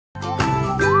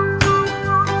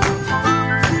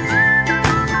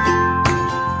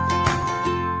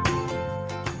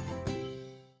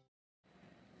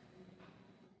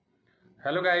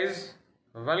Hello guys,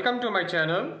 welcome to my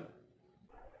channel.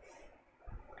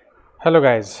 Hello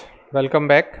guys, welcome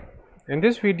back. In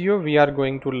this video we are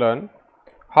going to learn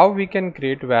how we can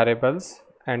create variables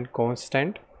and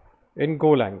constant in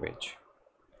Go language.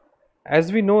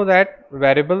 As we know that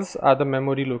variables are the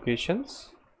memory locations,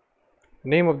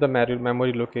 name of the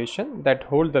memory location that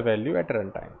hold the value at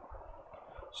runtime.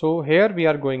 So here we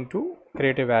are going to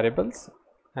create a variables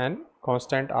and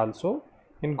constant also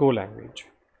in Go language.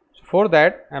 So for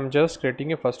that I am just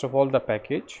creating first of all the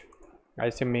package, I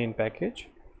say main package.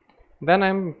 Then I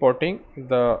am importing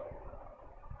the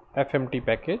fmt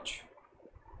package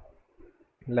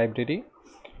library.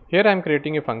 Here I am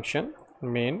creating a function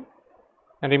main,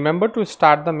 and remember to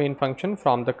start the main function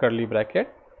from the curly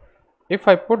bracket. If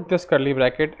I put this curly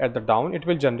bracket at the down, it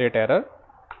will generate error.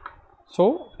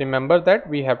 So remember that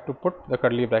we have to put the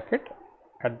curly bracket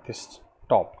at this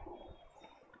top.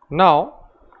 Now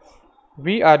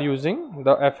we are using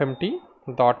the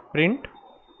fmt.print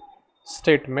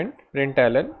statement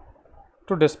println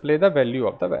to display the value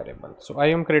of the variable. So I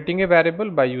am creating a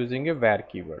variable by using a var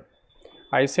keyword.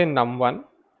 I say num1.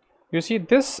 You see,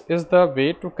 this is the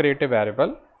way to create a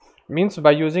variable. Means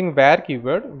by using var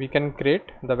keyword we can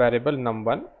create the variable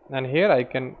num1, and here I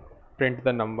can print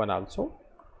the num1 also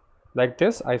like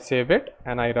this. I save it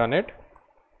and I run it.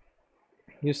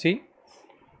 You see,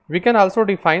 we can also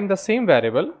define the same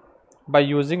variable by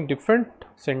using different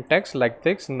syntax like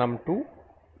this num2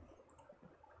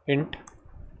 int.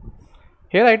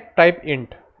 Here I type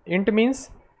int. Int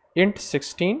means int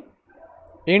 16,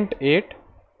 int 8.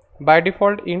 By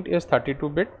default int is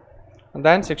 32-bit,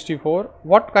 then 64.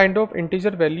 What kind of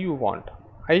integer value you want?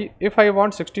 If I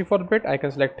want 64-bit, I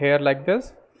can select here like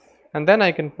this, and then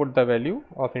I can put the value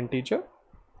of integer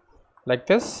like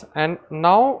this. And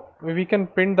now we can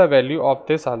print the value of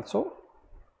this also.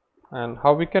 And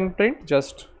how we can print?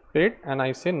 Just print and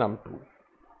I say num2.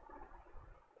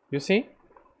 You see,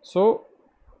 so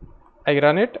I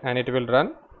run it and it will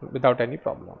run without any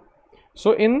problem.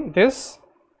 So in this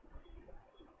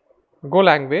Go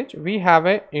language we have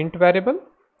a int variable.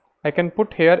 I can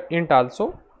put here int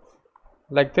also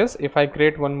like this. If I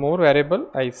create one more variable,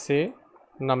 I say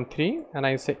num3 and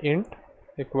I say int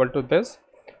equal to this.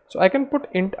 So I can put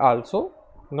int also,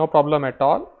 no problem at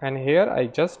all, and here I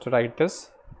just write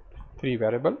this 3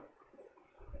 variable.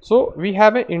 So we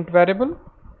have a int variable,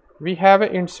 we have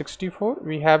a int 64,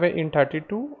 we have a int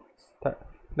 32,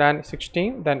 then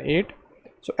 16, then 8.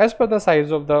 So as per the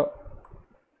size of the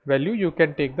value you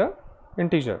can take the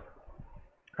integer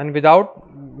and without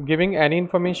giving any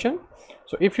information.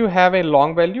 So if you have a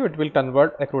long value, it will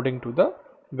convert according to the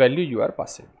value you are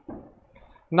passing.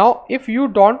 Now if you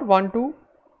don't want to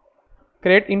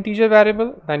create integer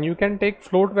variable, then you can take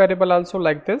float variable also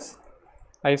like this.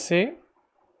 I say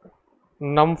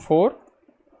num4, or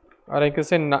I can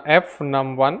say f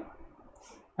num1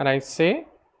 and I say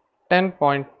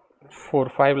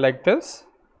 10.45 like this.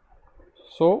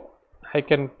 So I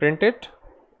can print it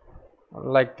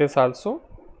like this also.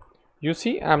 You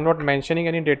see, I am not mentioning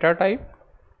any data type,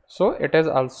 so it is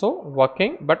also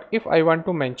working. But if I want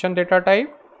to mention data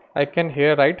type, I can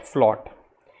here write float,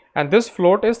 and this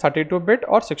float is 32-bit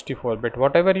or 64-bit,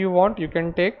 whatever you want you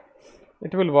can take.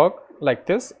 It will work like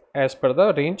this as per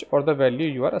the range or the value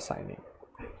you are assigning.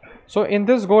 So in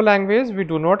this Go language we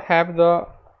do not have the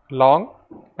long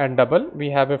and double.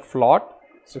 We have a float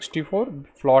 64,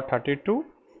 float 32,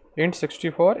 int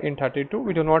 64, int 32.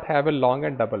 We do not have a long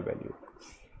and double value.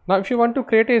 Now if you want to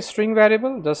create a string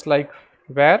variable, just like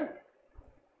var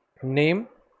name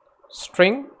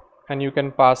string, and you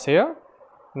can pass here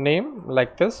name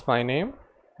like this, my name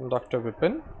Dr.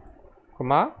 Vipin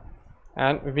Kumar,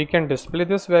 and we can display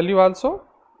this value also.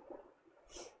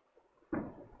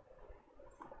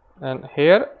 And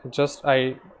here just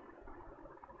I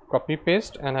copy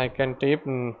paste and I can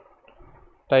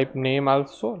type name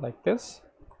also like this,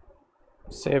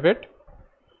 save it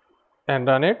and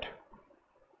run it.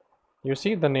 You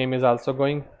see, the name is also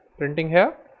going printing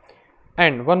here.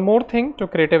 And one more thing to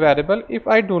create a variable, if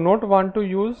I do not want to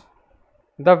use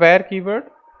the var keyword,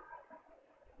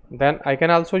 then I can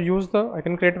also use I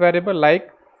can create variable like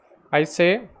I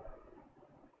say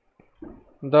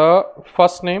the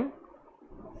first name,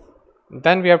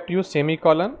 then we have to use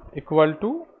semicolon equal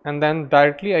to, and then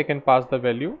directly I can pass the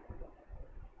value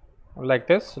like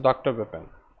this, Dr. Vipin.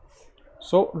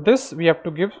 So this we have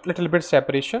to give little bit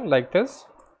separation like this.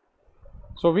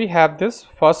 So we have this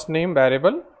first name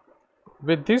variable.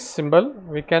 With this symbol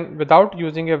we can, without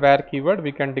using a var keyword,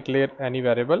 we can declare any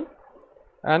variable,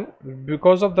 and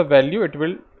because of the value it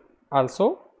will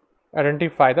also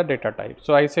identify the data type.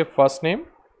 So I say first name,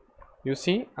 you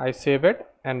see, I save it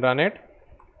and run it,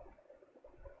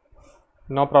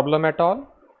 no problem at all.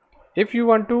 If you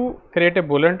want to create a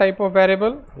Boolean type of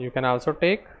variable, you can also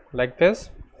take like this.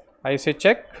 I say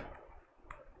check,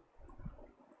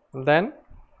 then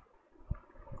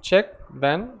check,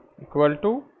 then equal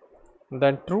to,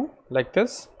 then true, like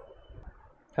this,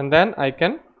 and then I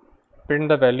can print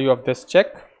the value of this check.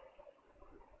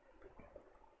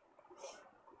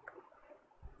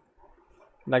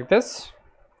 Like this,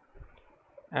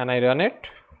 and I run it.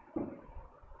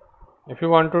 If you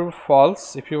want to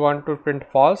false, if you want to print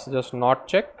false, just not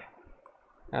check,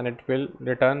 and it will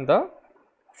return the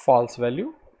false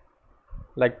value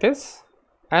like this.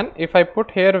 And if I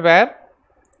put here where,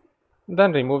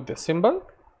 then remove this symbol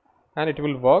and it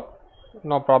will work,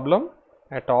 no problem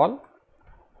at all.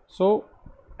 So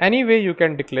anyway you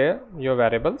can declare your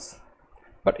variables,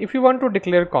 but if you want to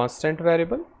declare constant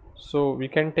variable, so we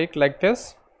can take like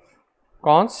this,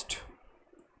 const,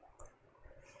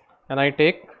 and I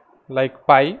take like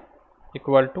pi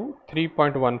equal to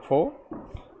 3.14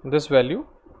 this value,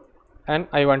 and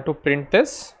I want to print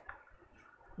this,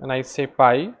 and I say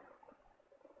pi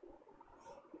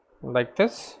like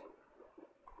this,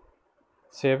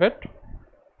 save it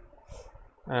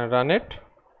and run it.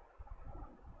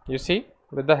 You see,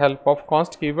 with the help of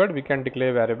const keyword we can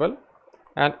declare variable,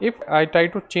 and if I try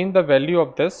to change the value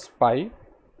of this pi,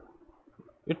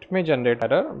 it may generate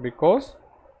error because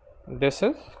this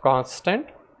is constant.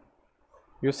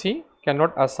 You see,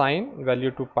 cannot assign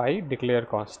value to pi, declare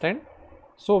constant,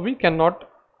 so we cannot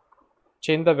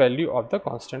change the value of the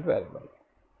constant variable.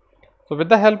 So with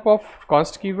the help of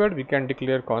const keyword we can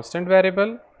declare constant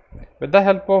variable. With the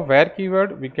help of var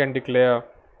keyword we can declare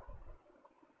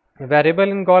variable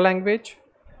in Go language.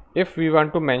 If we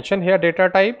want to mention here data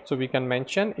type, so we can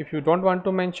mention. If you don't want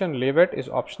to mention, leave it, is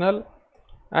optional.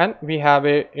 And we have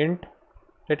a int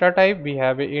data type, we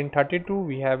have a int 32,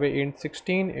 we have a int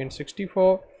 16, int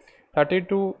 64,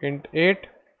 32, int 8,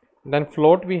 then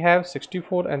float we have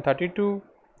 64 and 32,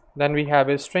 then we have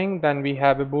a string, then we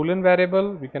have a Boolean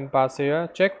variable, we can pass here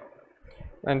check,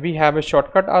 and we have a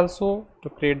shortcut also to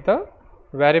create the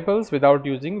variables without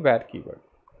using var keyword.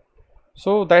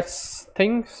 So that's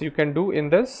things you can do in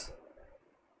this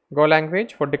Go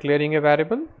language for declaring a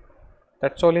variable.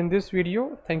 That's all in this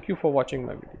video. Thank you for watching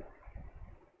my video.